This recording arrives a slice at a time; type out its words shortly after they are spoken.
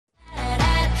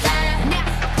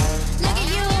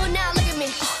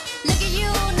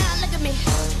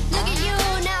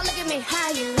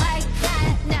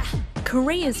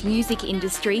Korea's music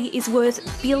industry is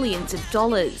worth billions of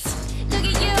dollars. Look at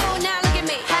you, now look at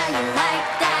me. How you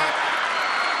like that?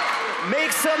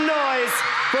 Make some noise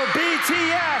for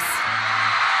BTS!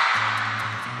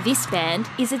 This band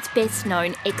is its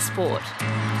best-known export.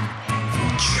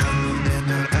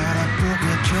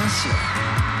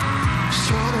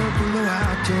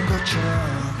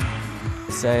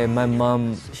 So my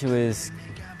mum, she was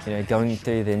going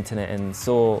through the internet and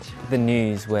saw the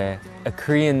news where a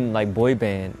Korean boy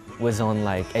band was on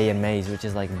AMAs, which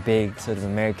is a big sort of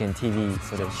American TV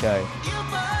sort of show.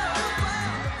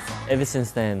 Ever since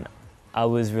then, I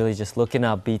was really just looking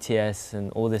up BTS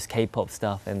and all this K-pop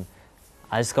stuff, and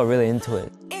I just got really into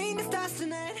it.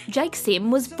 Jake Sim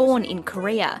was born in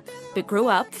Korea, but grew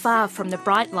up far from the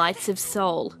bright lights of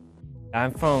Seoul.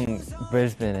 I'm from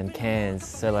Brisbane and Cairns,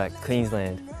 so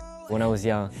Queensland. When I was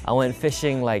young, I went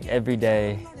fishing every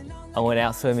day. I went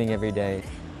out swimming every day.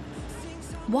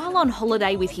 While on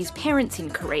holiday with his parents in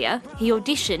Korea, he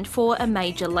auditioned for a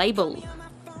major label.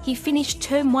 He finished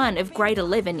term 1 of grade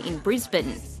 11 in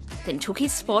Brisbane, then took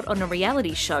his spot on a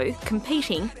reality show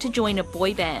competing to join a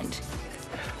boy band.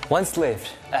 Once lived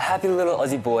a happy little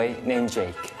Aussie boy named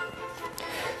Jake.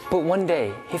 But one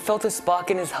day, he felt a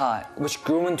spark in his heart which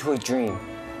grew into a dream.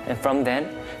 And from then,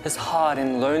 his hard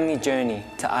and lonely journey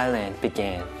to Ireland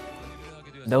began.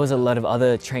 There was a lot of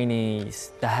other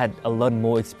trainees that had a lot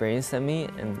more experience than me,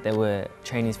 and they were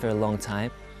trainees for a long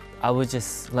time. I was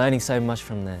just learning so much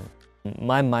from them.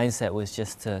 My mindset was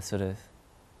just to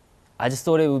I just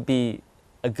thought it would be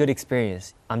a good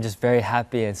experience. I'm just very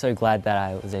happy and so glad that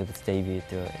I was able to debut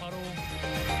through it.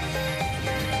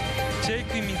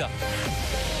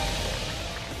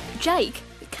 Jake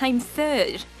came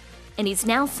third and is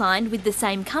now signed with the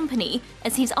same company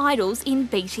as his idols in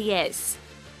BTS.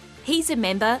 He's a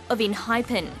member of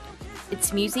ENHYPEN.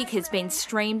 Its music has been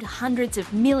streamed hundreds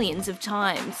of millions of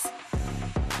times.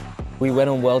 We went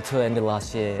on world tour end of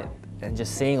last year, and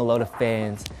just seeing a lot of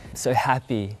fans so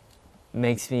happy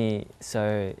makes me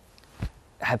so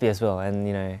happy as well. And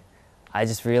I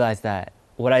just realized that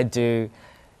what I do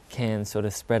can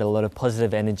spread a lot of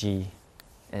positive energy,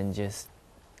 and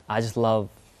I just love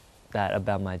that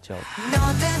about my job.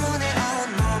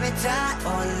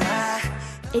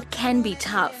 It can be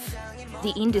tough.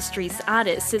 The industry's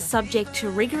artists are subject to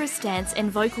rigorous dance and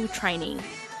vocal training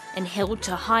and held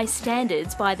to high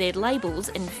standards by their labels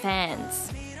and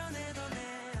fans.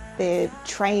 They're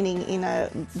training in a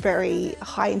very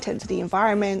high-intensity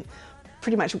environment,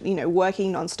 pretty much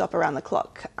working non-stop around the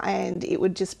clock, and it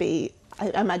would just be, I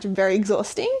imagine, very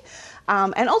exhausting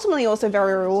and ultimately also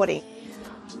very rewarding.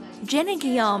 Jenna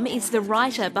Guillaume is the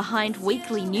writer behind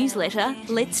weekly newsletter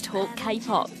Let's Talk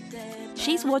K-pop.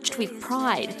 She's watched with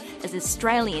pride as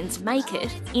Australians make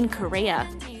it in Korea.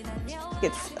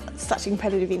 It's such a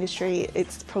competitive industry.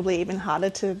 It's probably even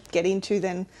harder to get into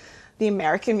than the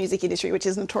American music industry, which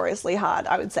is notoriously hard,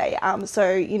 I would say.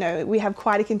 So, we have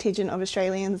quite a contingent of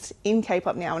Australians in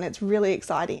K-pop now, and it's really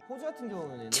exciting.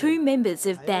 2 members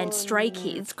of band Stray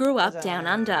Kids grew up down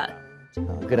under.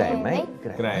 G'day, mate.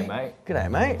 G'day, mate. G'day,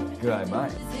 mate. G'day,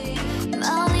 mate.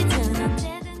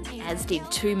 As did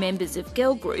 2 members of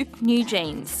girl group New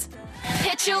Jeans.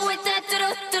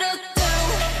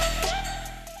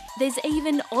 There's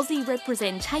even Aussie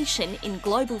representation in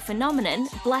global phenomenon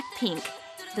Blackpink,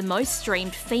 the most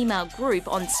streamed female group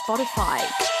on Spotify.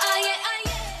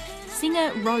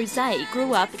 Singer Rosé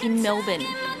grew up in Melbourne.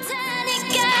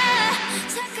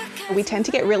 We tend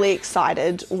to get really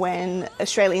excited when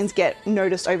Australians get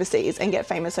noticed overseas and get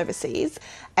famous overseas.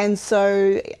 And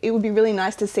so it would be really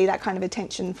nice to see that kind of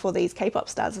attention for these K-pop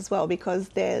stars as well, because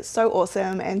they're so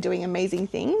awesome and doing amazing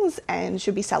things and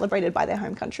should be celebrated by their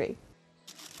home country.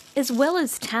 As well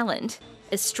as talent,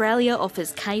 Australia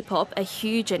offers K-pop a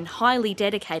huge and highly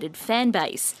dedicated fan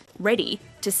base, ready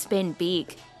to spend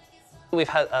big. We've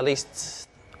had at least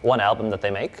 1 album that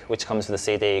they make, which comes with a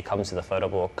CD, comes with a photo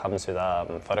book, comes with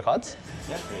photo cards.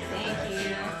 Thank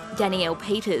you. Danielle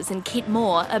Peters and Kit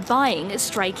Moore are buying a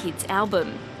Stray Kids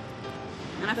album.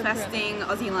 Manifesting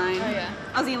Aussie line. Oh yeah.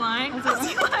 Aussie line.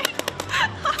 Aussie line.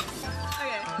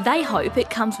 Okay. They hope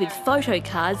it comes with photo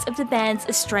cards of the band's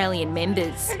Australian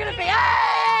members. You're gonna be.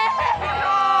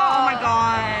 Oh my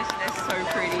gosh, they're so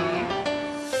pretty.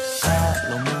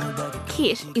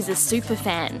 Kit is a super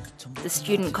fan. The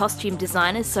student costume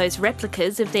designer sews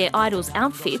replicas of their idols'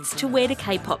 outfits to wear to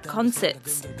K-pop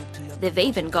concerts. They've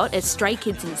even got a Stray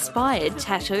Kids-inspired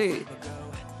tattoo.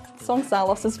 The song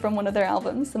Starloss is from one of their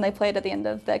albums, and they play it at the end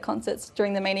of their concerts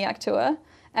during the Maniac tour.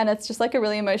 And it's just a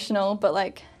really emotional but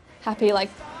happy, a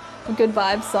good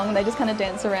vibe song. They just kind of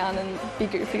dance around and be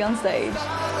goofy on stage.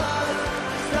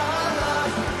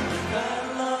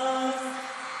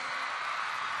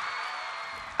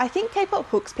 I think K-pop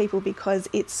hooks people because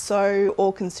it's so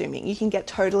all-consuming. You can get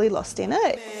totally lost in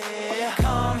it.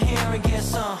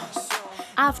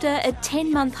 After a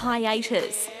 10-month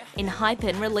hiatus,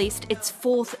 ENHYPEN released its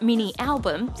 4th mini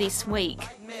album this week.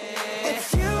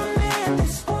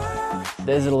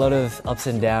 There's a lot of ups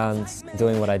and downs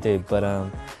doing what I do, but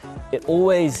it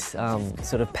always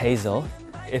sort of pays off.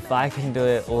 If I can do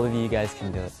it, all of you guys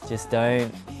can do it. Just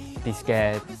don't be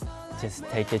scared. Just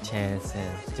take your chance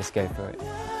and just go for it.